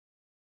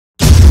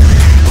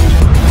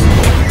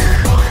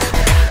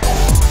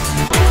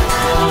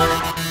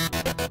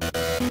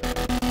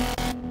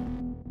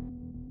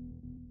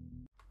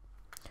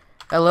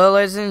Hello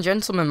ladies and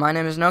gentlemen, my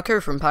name is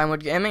Nokia from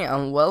Pinewood Gaming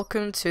and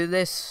welcome to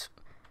this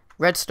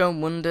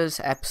Redstone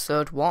Wonders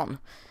episode 1.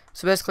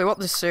 So basically what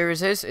this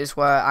series is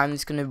where I'm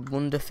just going to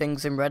wonder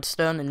things in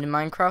Redstone and in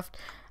Minecraft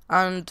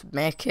and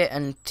make it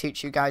and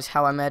teach you guys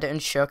how I made it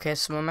and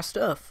showcase some of my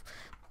stuff.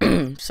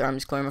 Sorry, I'm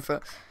just clearing my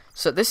throat.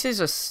 So this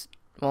is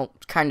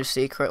kind of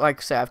secret. Like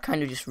I say, I've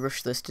kind of just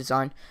rushed this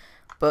design.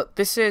 But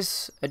this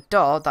is a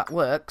door that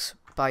works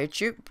by a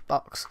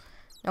jukebox.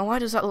 Now why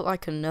does that look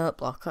like a note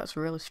block? That's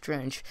really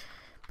strange.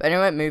 But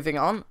anyway,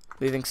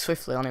 moving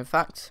swiftly on in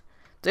fact.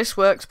 This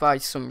works by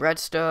some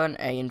redstone,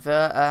 a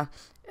inverter,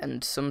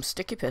 and some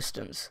sticky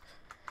pistons.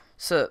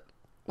 So,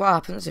 what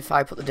happens if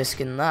I put the disc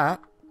in there?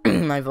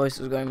 My voice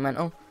is going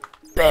mental.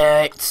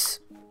 Bits!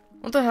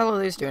 What the hell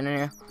are these doing in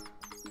here?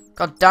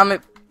 God damn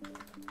it!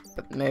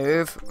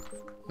 Move.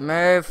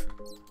 Move.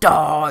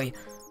 Die!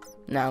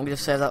 Now I'm going to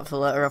save that for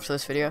later after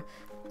this video.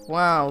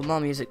 Wow, more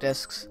music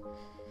discs.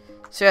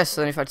 So yes,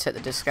 then if I take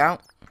the disc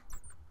out,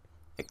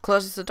 it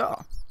closes the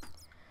door.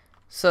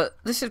 So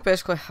this is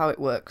basically how it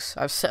works.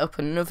 I've set up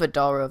another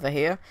door over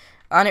here,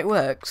 and it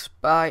works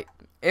by,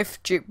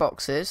 if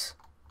jukeboxes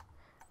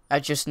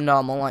are just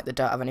normal, like they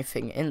don't have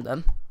anything in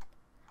them,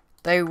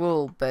 they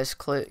will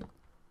basically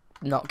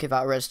not give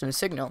out a redstone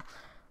signal.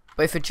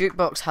 But if a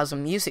jukebox has a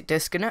music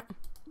disc in it,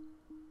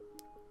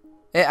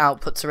 it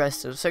outputs a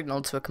redstone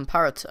signal to a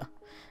comparator.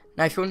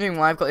 Now if you're wondering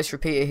why I've got this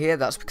repeater here,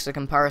 that's because a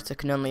comparator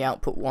can only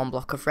output one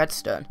block of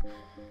redstone.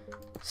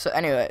 So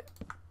anyway,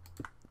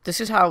 this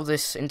is how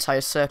this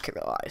entire circuit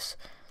relies.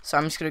 So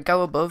I'm just going to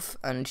go above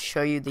and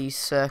show you the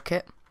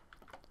circuit.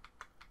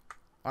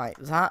 Like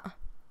that.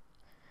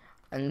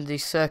 And the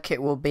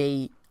circuit will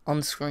be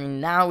on screen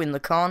now in the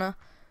corner.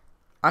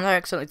 And I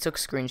accidentally took a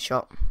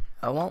screenshot.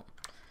 Oh well.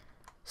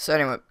 So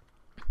anyway,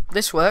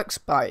 this works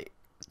by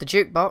the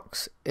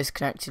jukebox is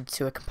connected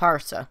to a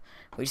comparator,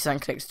 which then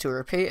connects to a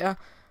repeater,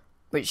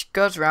 which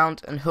goes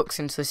around and hooks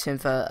into this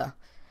inverter.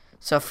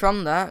 So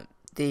from there,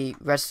 the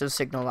redstone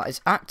signal that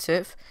is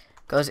active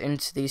goes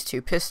into these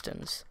two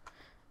pistons.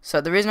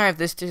 So the reason I have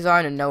this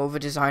design and no other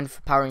design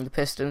for powering the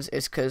pistons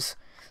is because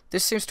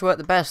this seems to work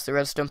the best. The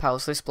redstone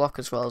powers this block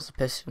as well as the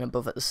piston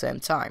above at the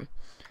same time.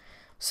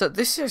 So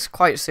this is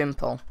quite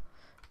simple.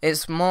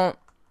 It's more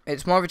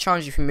of a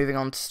challenge if you're moving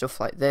on to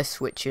stuff like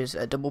this, which is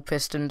a double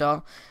piston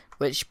door,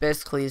 which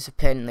basically is a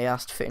pain in the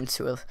ass to fit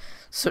into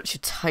such a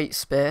tight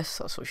space.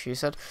 That's what she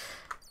said.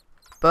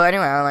 But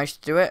anyway, I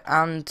managed to do it,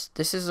 and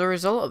this is the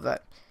result of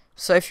it.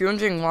 So if you're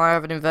wondering why I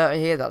have an inverter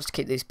here, that's to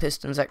keep these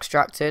pistons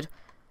extracted.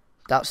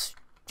 That's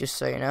just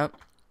so you know.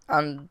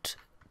 And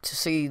to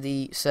see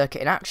the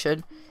circuit in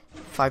action,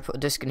 if I put a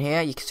disc in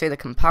here, you can see the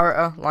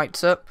comparator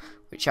lights up,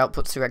 which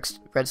outputs the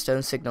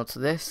redstone signal to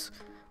this,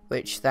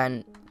 which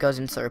then goes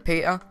into the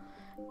repeater,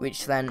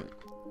 which then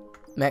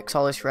makes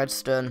all this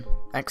redstone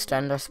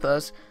extend, I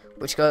suppose,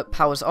 which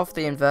powers off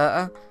the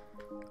inverter,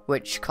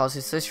 which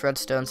causes this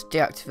redstone to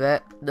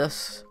deactivate,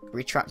 thus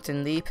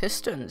retracting the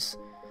pistons.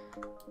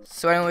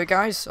 So anyway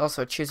guys,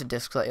 also choose a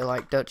disc that you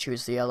like, don't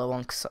choose the yellow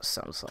one because that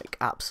sounds like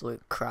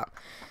absolute crap.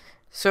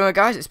 So anyway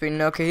guys, it's been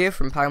Nokia here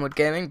from Pinewood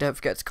Gaming. Don't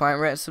forget to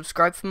comment, rate and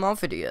subscribe for more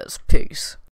videos. Peace.